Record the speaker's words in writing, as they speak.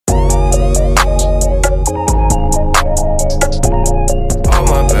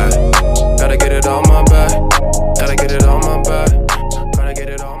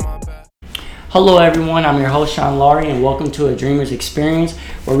Hello everyone, I'm your host Sean Laurie and welcome to A Dreamer's Experience,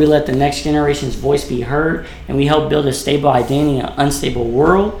 where we let the next generation's voice be heard and we help build a stable identity in an unstable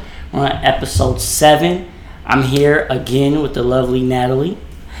world. We're on episode 7. I'm here again with the lovely Natalie.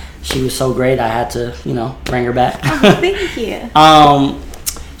 She was so great I had to, bring her back. Oh, thank you.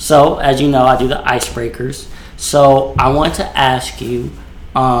 So as you know, I do the icebreakers. So I want to ask you,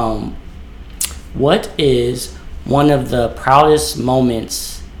 what is one of the proudest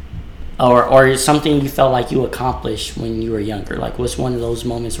moments or something you felt like you accomplished when you were younger? Like, what's one of those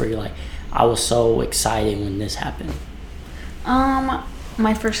moments where you're like, I was so excited when this happened?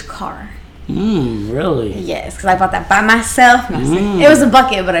 My first car. Really? Yes, because I bought that by myself. It was a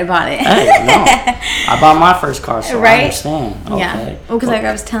bucket, but I bought it. Hey, no. I bought my first car, so right? I understand. Okay. Yeah. Well, because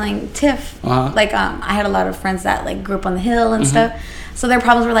I was telling Tiff, I had a lot of friends that grew up on the hill and stuff. So their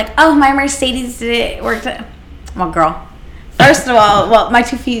problems were like, oh, my Mercedes did work. Well, girl. First of all, my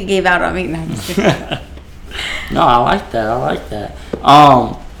 2 feet gave out on me. No, I'm just kidding. No, I like that.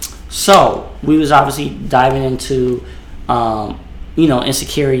 So we was obviously diving into,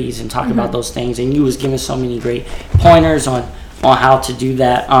 insecurities and talking about those things, and you was giving so many great pointers on how to do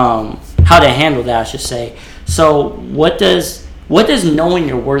that, how to handle that, I should say. So what does knowing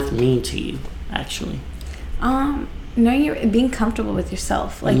your worth mean to you, actually? Knowing being comfortable with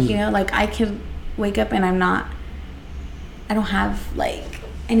yourself. I could wake up and I don't have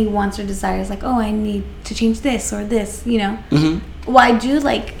any wants or desires I need to change this or this, Well, I do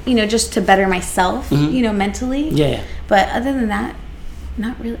just to better myself, mentally. Yeah. But other than that,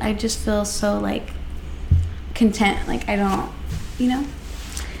 not really. I just feel so content. I don't,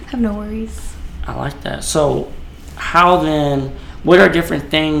 have no worries. I like that. So how then, what are different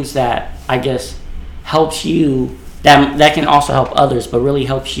things that I guess helps you that can also help others, but really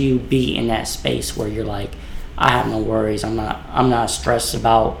helps you be in that space where you're like, I have no worries. I'm not stressed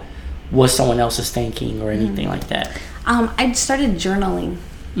about what someone else is thinking or anything like that. I started journaling.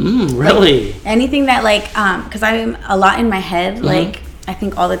 Really? Anything that because I'm a lot in my head. I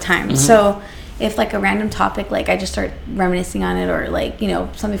think all the time. So if a random topic, I just start reminiscing on it, or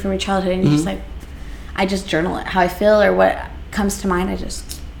something from your childhood, and just I just journal it, how I feel or what comes to mind.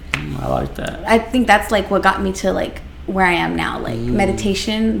 I like that. I think that's what got me to where I am now.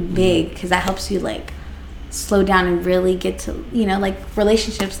 Meditation, big, because that helps you slow down and really get to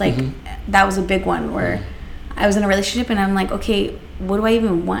relationships. That was a big one where I was in a relationship and I'm okay, what do I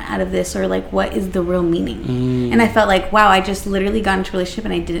even want out of this, or what is the real meaning? And I felt wow, I just literally got into a relationship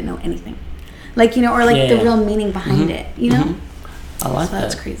and I didn't know anything, the real meaning behind it, I like that.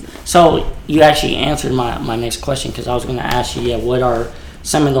 That's crazy. So you actually answered my next question, because I was going to ask you, what are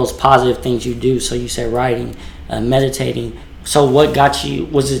some of those positive things you do? So you said writing, meditating. So what got you?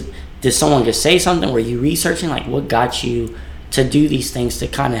 Did someone just say something? Were you researching? What got you to do these things to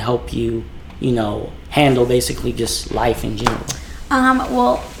kind of help you, handle basically just life in general?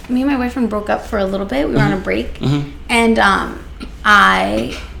 Well, me and my boyfriend broke up for a little bit. We were on a break, and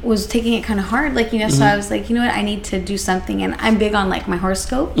I was taking it kind of hard, so I was you know what, I need to do something. And I'm big on my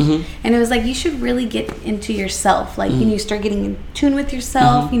horoscope, and it was you should really get into yourself, you start getting in tune with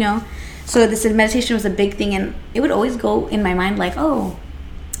yourself, So this meditation was a big thing, and it would always go in my mind oh.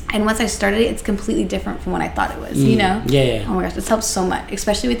 And once I started it, it's completely different from what I thought it was, Yeah. Oh my gosh, it's helped so much,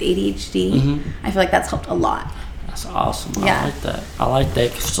 especially with ADHD. I feel that's helped a lot. That's awesome. Yeah. I like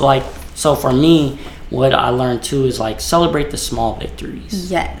that. So for me, what I learned too is celebrate the small victories.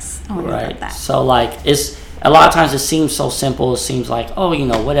 Yes. Oh, right. About that. So it's a lot of times it seems so simple. It seems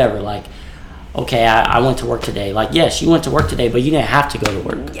whatever. Okay, I went to work today. Yes, you went to work today, but you didn't have to go to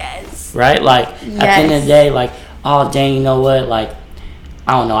work. Yes. Right. At the end of the day, oh dang, you know what?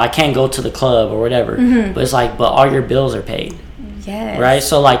 I don't know, I can't go to the club or whatever. But it's but all your bills are paid. Yes. Right?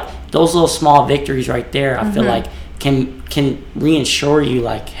 So those little small victories right there, I feel can reinsure you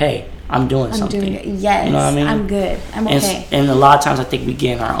hey, I'm doing something. Doing it. Yes. You know what I mean? I'm good. I'm okay. And a lot of times I think we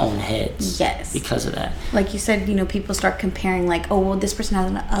get in our own heads. Yes. Because of that. Like you said, people start comparing oh, well, this person has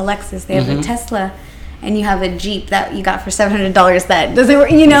an Lexus, they have a Tesla, and you have a Jeep that you got for $700 that doesn't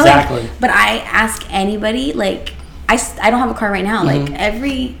work, Exactly. But I ask anybody, I don't have a car right now. I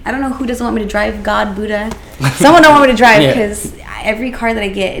don't know who doesn't want me to drive. God, Buddha, someone don't want me to drive, because every car that I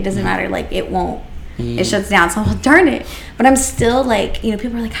get, it doesn't matter. It won't. It shuts down. So I'm darn it. But I'm still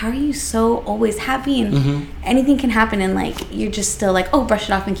people are how are you so always happy? And anything can happen, and you're just still oh, brush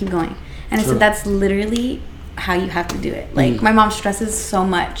it off and keep going. And I said that's literally how you have to do it. My mom stresses so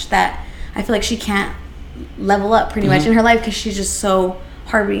much that I feel she can't level up pretty much in her life, because she's just so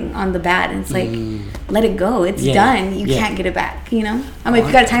harping on the bad, and it's let it go, it's done, you can't get it back, I'm if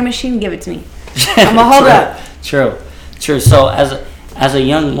you got a time machine, give it to me. I'm gonna hold up. True. So as a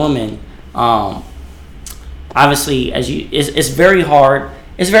young woman, Obviously, it's very hard.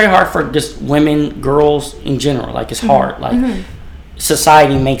 It's very hard for just women, girls in general. Like, it's hard. Like,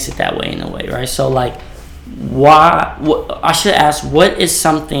 society makes it that way in a way, right? So, like, I should ask, what is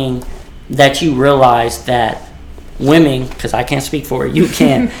something that you realize that women, because I can't speak for it, you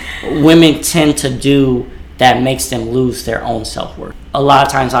can, women tend to do that makes them lose their own self-worth? A lot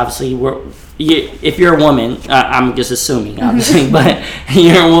of times, obviously, if you're a woman, I'm just assuming, obviously, but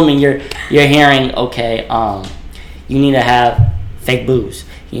you're a woman, you're hearing, okay, you need to have fake boobs.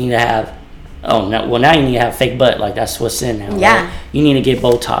 You need to have, now you need to have fake butt. Like, that's what's in now. Yeah. Right? You need to get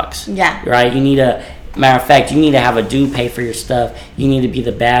Botox. Yeah. Right? You need to, matter of fact, you need to have a dude pay for your stuff. You need to be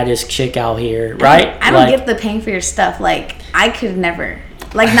the baddest chick out here. Right? I don't get the paying for your stuff. Like, I could never.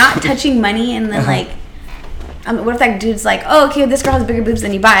 Like, not touching money and then, like, what if that dude's like, oh, okay, this girl has bigger boobs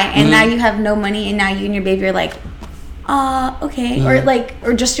than you buy, and now you have no money, and now you and your baby are like, okay, or like,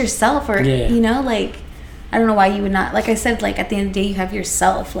 or just yourself, or you know, like, I don't know why you would not. Like I said, like, at the end of the day, you have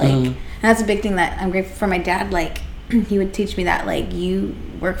yourself, like, and that's a big thing that I'm grateful for my dad. Like, he would teach me that, like, you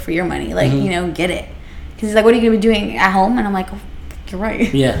work for your money, like, you know, get it, because he's like, what are you gonna be doing at home? And I'm like, oh, you're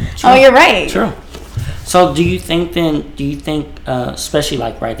right. Yeah. True. Oh, you're right. True. So do you think, especially,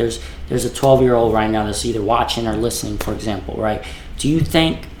 like, right, there's a 12-year-old right now that's either watching or listening, for example, right? Do you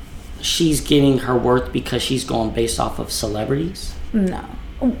think she's getting her worth because she's going based off of celebrities? No.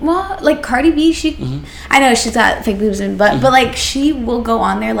 Well, like, Cardi B, I know she's got fake boobs and butt, but, like, she will go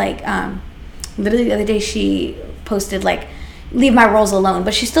on there, like, literally the other day she posted, like, leave my rolls alone,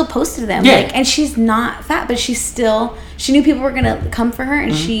 but she still posted them. Yeah. Like, and she's not fat, but she knew people were going to come for her,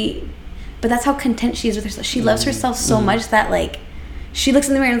 and but that's how content she is with herself. She loves herself so much that, like, she looks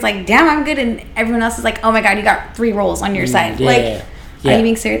in the mirror and is like, damn, I'm good. And everyone else is like, oh my God, you got 3 rolls on your side. Yeah. Like, are you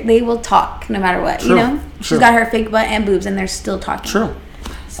being serious? They will talk no matter what, you know? She's got her fake butt and boobs and they're still talking. True.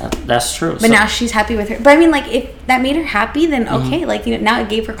 That's true. But now she's happy with her. But I mean, like, if that made her happy, then okay. Like, you know, now it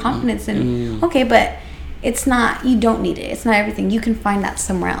gave her confidence and okay, but it's not, you don't need it. It's not everything. You can find that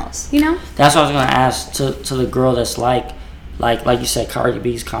somewhere else, you know? That's what I was going to ask to the girl that's like you said, Cardi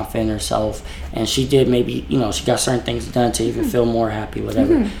B's confident in herself, and she did maybe, you know, she got certain things done to even feel more happy,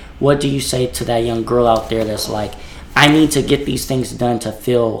 whatever. What do you say to that young girl out there that's like, I need to get these things done to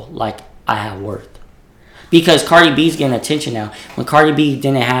feel like I have worth? Because Cardi B's getting attention now. When Cardi B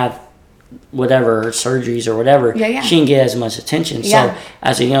didn't have whatever surgeries or whatever, she didn't get as much attention. So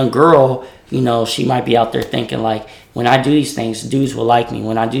as a young girl, you know, she might be out there thinking like, when I do these things, dudes will like me.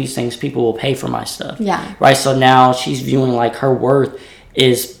 When I do these things, people will pay for my stuff. Yeah. Right? So now she's viewing like her worth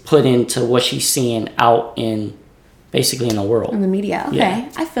is put into what she's seeing out in, basically in the world. In the media. Okay. Yeah.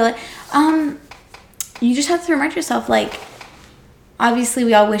 I feel it. You just have to remind yourself, like, obviously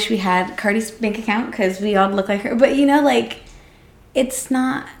we all wish we had Cardi's bank account because we all look like her. But, you know, like, it's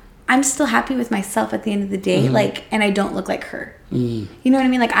not, I'm still happy with myself at the end of the day. Like, and I don't look like her. You know what I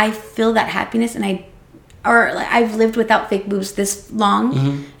mean? Like, I feel that happiness, and I've lived without fake boobs this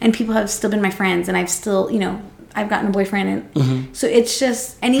long, and people have still been my friends, and I've still, you know, I've gotten a boyfriend, and so it's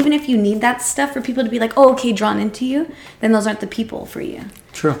just, and even if you need that stuff for people to be like, oh, okay, drawn into you, then those aren't the people for you.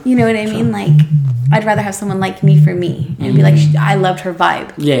 True. You know what I mean? Like, I'd rather have someone like me for me, and be like, I loved her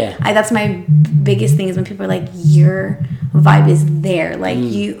vibe. Yeah. That's my biggest thing, is when people are like, your vibe is there, like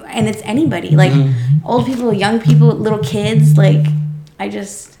you, and it's anybody, like old people, young people, little kids, like,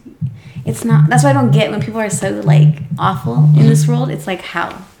 it's not, that's why I don't get when people are so, like, awful in this world. It's like,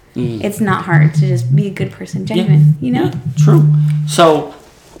 how? It's not hard to just be a good person, genuine, you know? Yeah, true. So,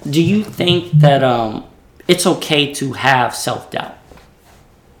 do you think that it's okay to have self-doubt?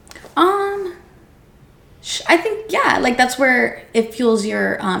 I think, yeah, like, that's where it fuels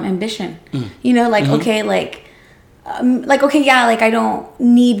your ambition. You know, like, okay, like, okay, yeah, like, I don't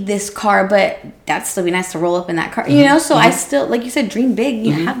need this car, but that'd still be nice to roll up in that car, you know? So I still, like you said, dream big,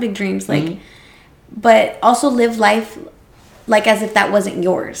 you know, have big dreams, like, but also live life like as if that wasn't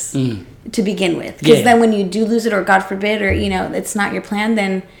yours to begin with. Because then when you do lose it, or God forbid, or, you know, it's not your plan,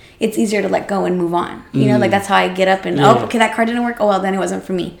 then it's easier to let go and move on. You know, like, that's how I get up and, oh, okay, that car didn't work. Oh, well, then it wasn't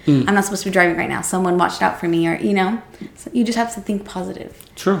for me. I'm not supposed to be driving right now. Someone watched out for me, or, you know. So you just have to think positive.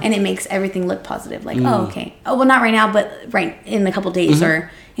 True. And it makes everything look positive. Like, oh, okay. Oh, well, not right now, but right in a couple days or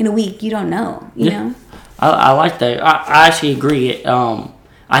in a week. You don't know, you know. I like that. I actually agree.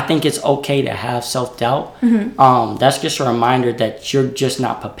 I think it's okay to have self-doubt. That's just a reminder that you're just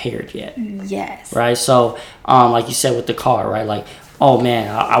not prepared yet. Yes. Right? So, like you said with the car, right? Like, oh man,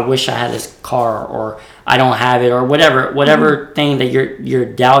 I wish I had this car, or I don't have it, or whatever thing that you're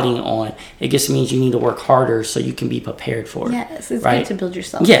doubting on. It just means you need to work harder so you can be prepared for it. Yes, it's good to build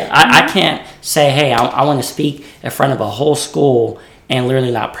yourself. Yeah, I can't say, hey, I want to speak in front of a whole school and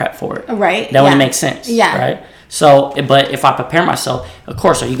literally not prep for it. Right. That wouldn't make sense. Yeah. Right. So, but if I prepare myself, of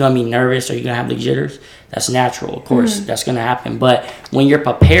course, are you going to be nervous? Are you going to have the jitters? That's natural. Of course, that's going to happen. But when you're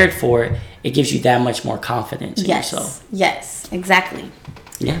prepared for it, it gives you that much more confidence in yourself. Yes, exactly.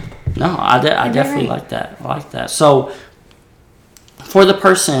 Yeah. No, I definitely like that. I like that. So, for the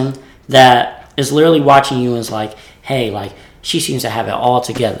person that is literally watching you and is like, hey, like, she seems to have it all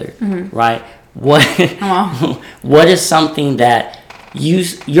together, right? What what is something that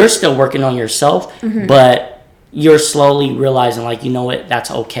you're still working on yourself, but you're slowly realizing, like, you know what, that's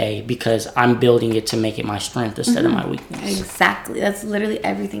okay because I'm building it to make it my strength instead of my weakness. Exactly. That's literally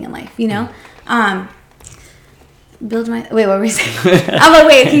everything in life, you know? Build my... Wait, what were we saying? I'm like,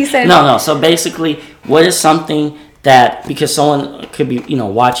 wait, he said... No. So basically, what is something that, because someone could be,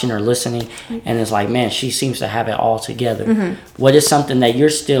 watching or listening and is like, man, she seems to have it all together. What is something that you're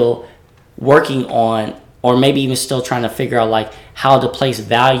still working on, or maybe even still trying to figure out, like, how to place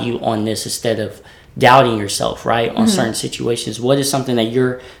value on this instead of doubting yourself, right, on certain situations? What is something that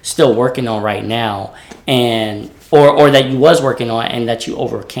you're still working on right now, and or that you was working on and that you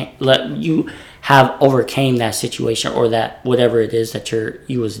overcame that situation, or that whatever it is that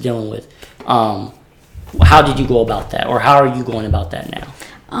you was dealing with? How did you go about that, or how are you going about that now?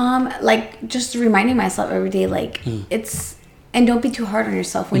 Like, just reminding myself every day, like, and don't be too hard on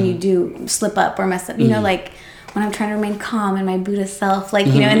yourself when you do slip up or mess up, you know, like, when I'm trying to remain calm in my Buddha self, like,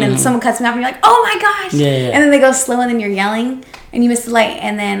 and then someone cuts me off and you're like, oh my gosh. And then they go slow and then you're yelling and you miss the light.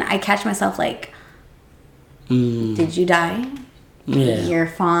 And then I catch myself like, did you die? You're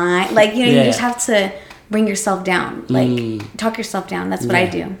fine. Like, you just have to bring yourself down. Like, talk yourself down. That's what I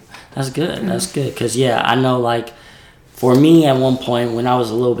do. That's good. That's good. Because, I know, like, for me, at one point, when I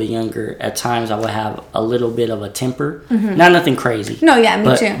was a little bit younger, at times I would have a little bit of a temper. Not nothing crazy. No,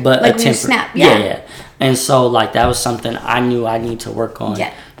 me too. But like a temper. Snap. Yeah. And so, like, that was something I knew I need to work on.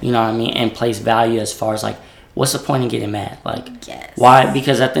 Yeah. You know what I mean? And place value as far as, like, what's the point in getting mad? Like, why?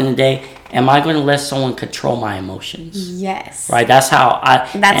 Because at the end of the day, am I going to let someone control my emotions? Yes. Right? That's how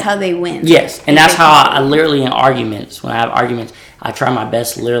how they win. Yes. And that's how I literally, in arguments, when I have arguments, I try my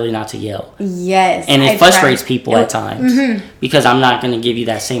best literally not to yell. Yes. And it frustrates people at times because I'm not going to give you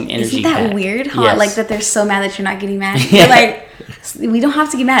that same energy. Isn't that weird? Huh? Yes. Like, that they're so mad that you're not getting mad. You're like, we don't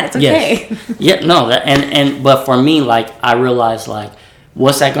have to get mad. It's okay. Yes. But for me, like, I realized, like,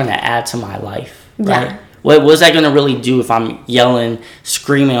 what's that going to add to my life? Right? Yeah. What's that going to really do if I'm yelling,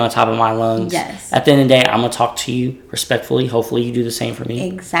 screaming on top of my lungs? Yes. At the end of the day, I'm going to talk to you respectfully. Hopefully you do the same for me.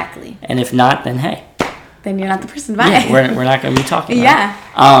 Exactly. And if not, then hey. Then you're not the person. Bye. Yeah, we're not going to be talking. Yeah.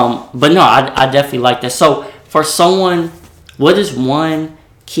 But no, I definitely like that. So for someone, what is one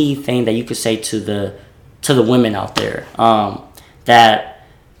key thing that you could say to the women out there that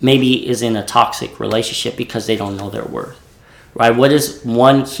maybe is in a toxic relationship because they don't know their worth? Right? What is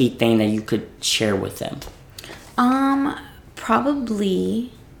one key thing that you could share with them?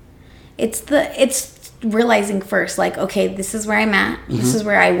 Probably it's realizing first, like, okay, this is where I'm at. This is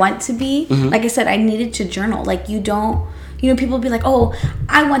where I want to be. Like I said, I needed to journal. Like, people be like, oh,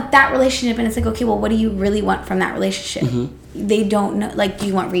 I want that relationship. And it's like, okay, well, what do you really want from that relationship? They don't know. Like, do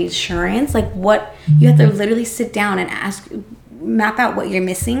you want reassurance? Like, what? You have to literally sit down and map out what you're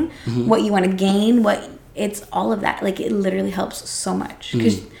missing, what you want to gain, it's all of that. Like, it literally helps so much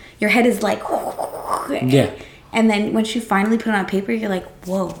because your head is like, and then once you finally put it on paper, you're like,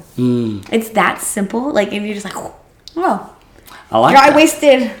 whoa, it's that simple. Like, and you're just like, whoa, I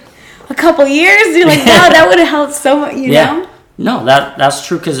wasted a couple years. You're like, wow, that would have helped so much, you know? No, that's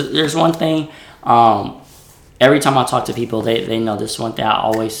true. Because there's one thing, every time I talk to people, they know this one thing I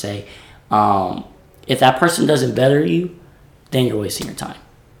always say, if that person doesn't better you, then you're wasting your time.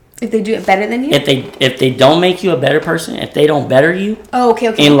 If they do it better than you? If they don't make you a better person, if they don't better you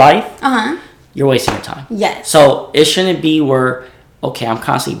okay. in life, you're wasting your time. Yes. So it shouldn't be where, okay, I'm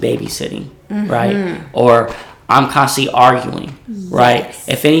constantly babysitting, right? Or I'm constantly arguing, right?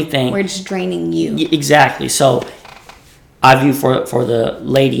 If anything, we're just draining you. Exactly. So I view for the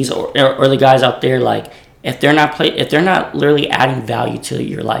ladies or the guys out there, like, if they're not literally adding value to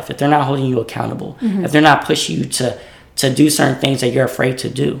your life, if they're not holding you accountable, if they're not pushing you to do certain things that you're afraid to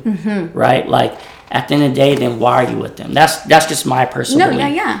do, right? Like, at the end of the day, then why are you with them? That's just my personal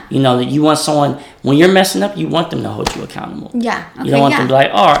belief. You know, that you want someone, when you're messing up, you want them to hold you accountable. Yeah. Okay, you don't want them to be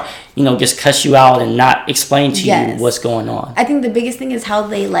like, just cuss you out and not explain to you what's going on. I think the biggest thing is how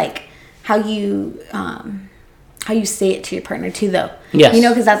you say it to your partner too, though. Yes. You know,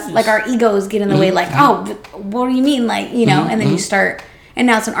 because that's like our egos get in the way, like, oh, what do you mean? Like, you know, and then you start... And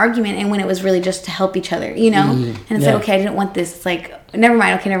now it's an argument, and when it was really just to help each other, And it's like, okay, I didn't want this. It's like, never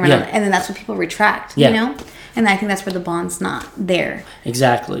mind, and then that's when people retract, you know? And I think that's where the bond's not there.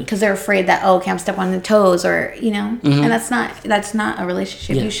 Exactly. Because they're afraid that, oh, okay, I'm stepping on the toes, or, you know. Mm-hmm. And that's not a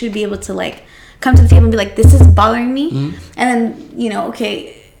relationship. Yeah. You should be able to, like, come to the table and be like, this is bothering me. Mm-hmm. And then, you know,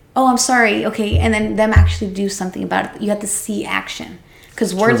 okay, oh, I'm sorry, okay. And then them actually do something about it. You have to see action.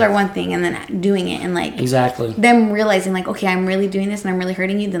 Because words are one thing, and then doing it, and like exactly them realizing like, okay, I'm really doing this and I'm really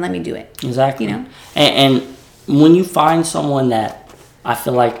hurting you, then let me do it. Exactly. You know. And when you find someone that I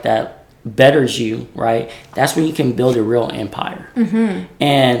feel like that betters you, right? That's when you can build a real empire. Mm-hmm.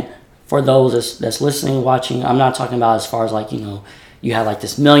 And for those that's listening, watching, I'm not talking about as far as like, you know, you have like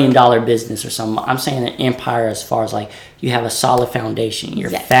this $1 million business or something. I'm saying an empire as far as like you have a solid foundation,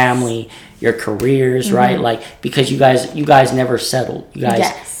 your family, your careers, mm-hmm. right? Like, because you guys never settled. You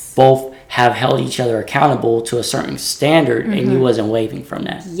guys both have held each other accountable to a certain standard, mm-hmm. and you wasn't wavering from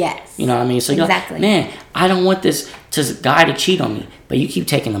that. Yes. You know what I mean? So you're like, man, I don't want this guy to cheat on me, but you keep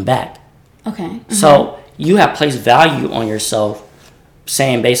taking them back. Okay. Mm-hmm. So you have placed value on yourself,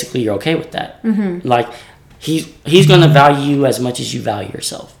 saying basically you're okay with that. Mm-hmm. Like, he's going to value you as much as you value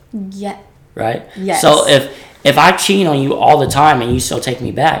yourself. Yeah. Right? Yes. So if I cheat on you all the time and you still take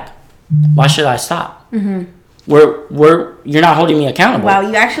me back, why should I stop? Mm-hmm. You're not holding me accountable. Wow,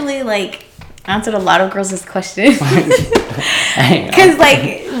 you actually like answered a lot of girls' questions. Because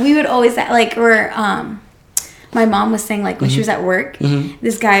like we would always like my mom was saying like when mm-hmm. she was at work, mm-hmm.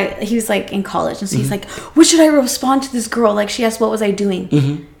 this guy, he was like in college, and so mm-hmm. he's like, what should I respond to this girl? Like she asked what was I doing,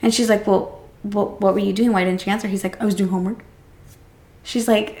 mm-hmm. and she's like, well, what were you doing? Why didn't you answer? He's like, I was doing homework. She's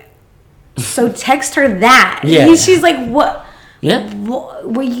like, so text her that. Yeah. She's like, what? Yeah.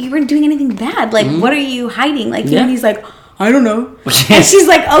 Well, you weren't doing anything bad. Like, mm-hmm. what are you hiding? Like, you know, and he's like, I don't know. And she's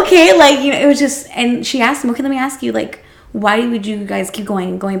like, okay, like, you know, it was just, and she asked him, okay, let me ask you, like, why would you guys keep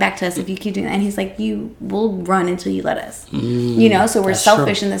going back to us if you keep doing that? And he's like, you will run until you let us. You know, so we're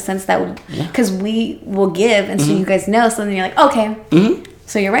selfish true. In the sense that, because we will give, and so mm-hmm. you guys know, so then you're like, okay. Mm-hmm.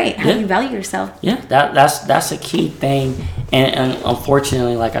 So you're right. How do you value yourself? Yeah, that's a key thing. And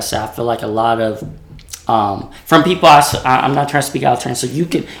unfortunately, like I said, I feel like a lot of, from people, I'm not trying to speak out of turn, so you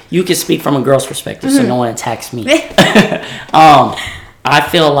can speak from a girl's perspective, mm-hmm. so no one attacks me. I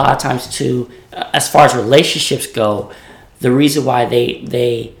feel a lot of times too, as far as relationships go, the reason why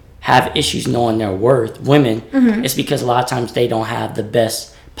they have issues knowing their worth, women, mm-hmm. is because a lot of times they don't have the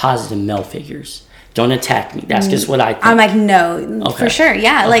best positive male figures. Don't attack me. That's just what I think. I'm like, no, okay. For sure,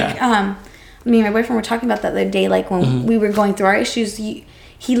 yeah. Okay. Like, me and my boyfriend were talking about that the other day, like when mm-hmm. we were going through our issues. He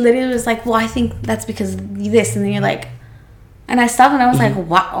literally was like, well, I think that's because of this. And then you're like, and I stopped and I was mm-hmm. like,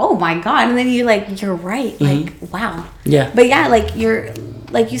 wow, oh my God. And then you're like, you're right. Mm-hmm. Like, wow. Yeah. But yeah, like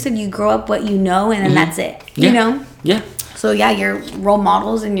like you said, you grow up what you know, and then mm-hmm. that's it. Yeah. You know? Yeah. So yeah, your role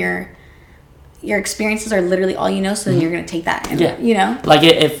models and your experiences are literally all you know. So mm-hmm. then you're going to take that. And, you know? Like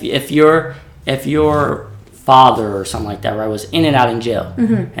if your father or something like that, right, was in and out in jail,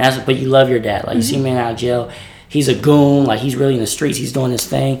 mm-hmm. but you love your dad. Like mm-hmm. you see him in and out of jail. He's a goon, like he's really in the streets, he's doing his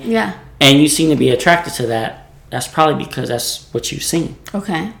thing. Yeah. And you seem to be attracted to that. That's probably because that's what you've seen.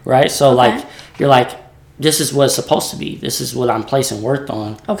 Okay. Right? So like you're like, this is what it's supposed to be. This is what I'm placing worth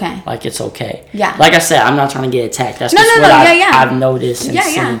on. Okay. Like it's okay. Yeah. Like I said, I'm not trying to get attacked. That's just what I've noticed and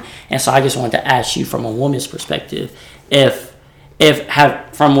seen. Yeah. And so I just wanted to ask you from a woman's perspective, if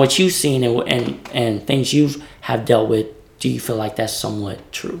from what you've seen and things you have dealt with, do you feel like that's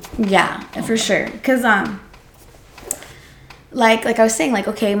somewhat true? Yeah, for sure. Because like I was saying, like,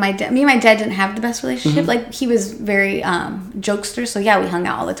 okay, me and my dad didn't have the best relationship. Mm-hmm. Like, he was very jokester, so yeah, we hung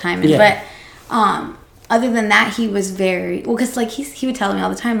out all the time. But other than that, he was very well, because like he would tell me all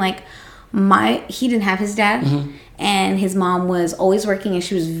the time, like he didn't have his dad, mm-hmm. and his mom was always working, and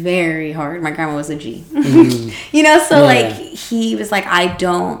she was very hard. My grandma was a G, mm-hmm. you know. So like he was like, I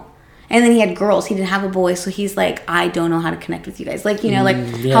don't. And then he had girls. He didn't have a boy. So he's like, I don't know how to connect with you guys. Like, you know, like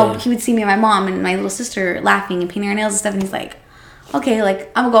how he would see me and my mom and my little sister laughing and painting our nails and stuff. And he's like, okay,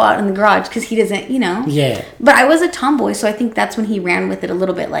 like, I'm going to go out in the garage because he doesn't, you know. Yeah. But I was a tomboy. So I think that's when he ran with it a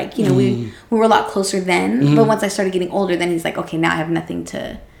little bit. Like, you know, we were a lot closer then. Mm-hmm. But once I started getting older, then he's like, okay, now I have nothing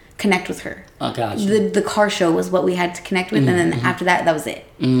to connect with her. Oh, gotcha. The car show was what we had to connect with. Mm-hmm. And then after that was it.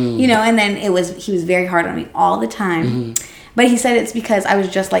 Mm-hmm. You know, and then he was very hard on me all the time. Mm-hmm. But he said it's because I was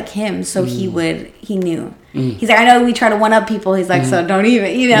just like him, so he knew. Mm. He's like, I know we try to one-up people. He's like, so don't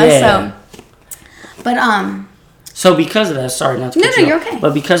even, you know, so. But, So because of that, sorry not to cut you off, you're okay.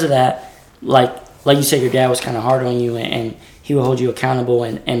 But because of that, like you said, your dad was kind of hard on you, and he would hold you accountable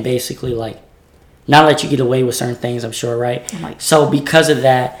and basically, like, not let you get away with certain things, I'm sure, right? Like, so because of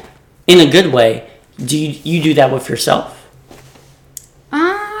that, in a good way, do you do that with yourself?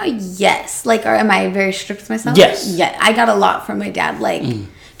 Yes. Like, am I very strict with myself? Yes. Yeah. I got a lot from my dad. Like,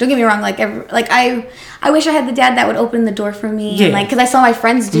 Don't get me wrong. Like I wish I had the dad that would open the door for me. Yeah. And like, because I saw my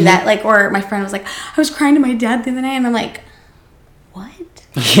friends do that. Like, or my friend was like, I was crying to my dad the other night, and I'm like, what?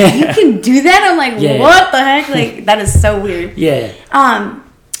 Yeah. You can do that? I'm like, what the heck? Like, that is so weird. Yeah.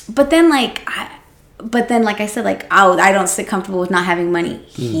 But then like I said, like, I don't sit comfortable with not having money.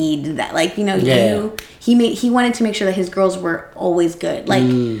 He did that. Like, you know, he wanted to make sure that his girls were always good. Like,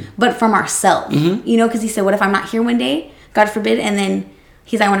 but from ourselves, you know, because he said, what if I'm not here one day, God forbid, and then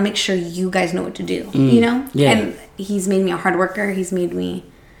he's like, I want to make sure you guys know what to do, you know? Yeah. And he's made me a hard worker. He's made me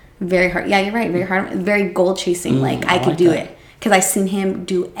very hard. Yeah, you're right. Very hard. Very goal chasing. Like, I could do it. Because I've seen him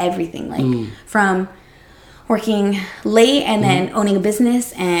do everything. Like, from working late and then owning a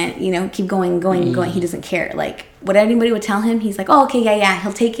business and, you know, keep going. He doesn't care. Like, what anybody would tell him, he's like, oh, okay, yeah.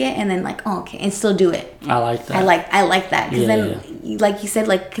 He'll take it. And then like, oh, okay. And still do it. I like that. I like that. Because then, like you said,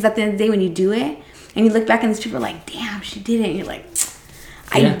 like, because at the end of the day, when you do it, and you look back and these people are like, damn, she did it. And you're like,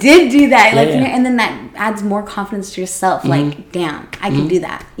 I did do that. Like, and then that adds more confidence to yourself. Like, damn, I can do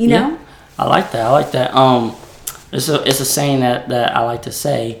that. You know? I like that. It's a saying that I like to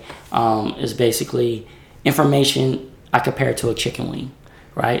say, is basically information I compare it to a chicken wing,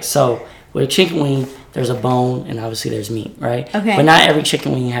 right? So with a chicken wing, there's a bone and obviously there's meat, right? Okay. But not every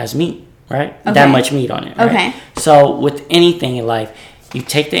chicken wing has meat, right? Okay. That much meat on it, right? Okay. So with anything in life, you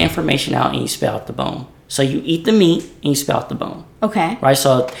take the information out and you spit out the bone. So you eat the meat and you spit out the bone. Okay. Right?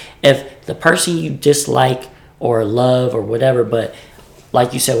 So if the person you dislike or love or whatever, but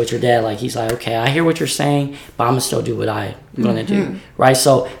like you said with your dad, like he's like, okay, I hear what you're saying, but I'm going to still do what I'm going to do. Right?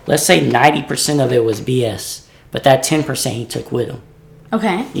 So let's say 90% of it was BS, but that 10% he took with him.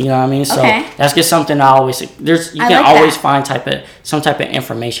 Okay. You know what I mean? So that's just something I always, you can always find some type of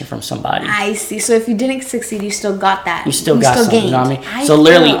information from somebody. I see. So if you didn't succeed, you still got that. You still got something, you know what I mean? So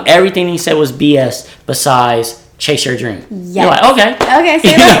literally everything he said was BS besides chase your dream. Yeah. You're like, okay. Okay,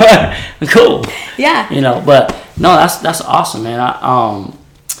 say that. Cool. Yeah. You know, but no, that's awesome, man.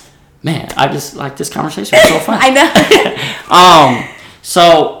 I just like this conversation. It's so fun. I know.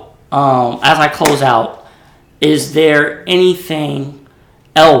 So as I close out, is there anything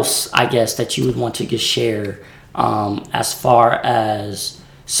else, I guess, that you would want to just share as far as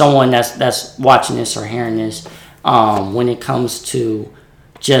someone that's watching this or hearing this when it comes to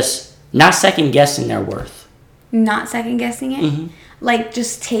just not second guessing their worth? Not second guessing it? Like,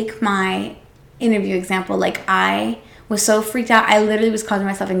 just take my interview example. Like, I was so freaked out. I literally was causing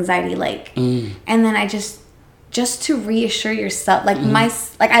myself anxiety. Like, and then I just to reassure yourself, like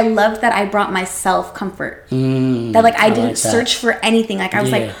I love that I brought myself comfort. That like I didn't search for anything. Like I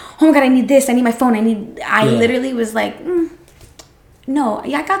was like, oh my god, I need this. I need my phone. I literally was like, no,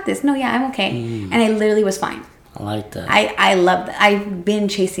 yeah, I got this. No, yeah, I'm okay. And I literally was fine. I like that. I love that. I've been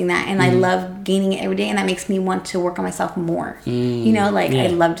chasing that, and I love gaining it every day, and that makes me want to work on myself more. You know, like I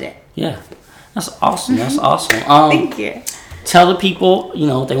loved it. Yeah, that's awesome. That's awesome. Thank you. Tell the people, you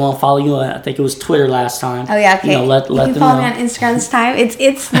know, if they want to follow you. I think it was Twitter last time. Oh yeah, okay. You know, let them know. You can follow me on Instagram this time.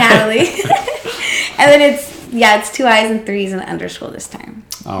 It's Natalie, and then it's 2 I's and 3's and underscore this time.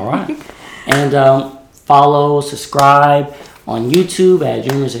 All right, and follow, subscribe on YouTube at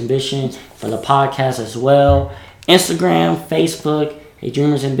Dreamers Ambition for the podcast as well. Instagram, Facebook, A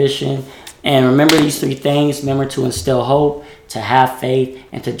Dreamers Ambition, and remember these 3 things. Remember to instill hope, to have faith,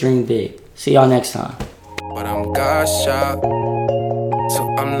 and to dream big. See y'all next time. But I'm God's child.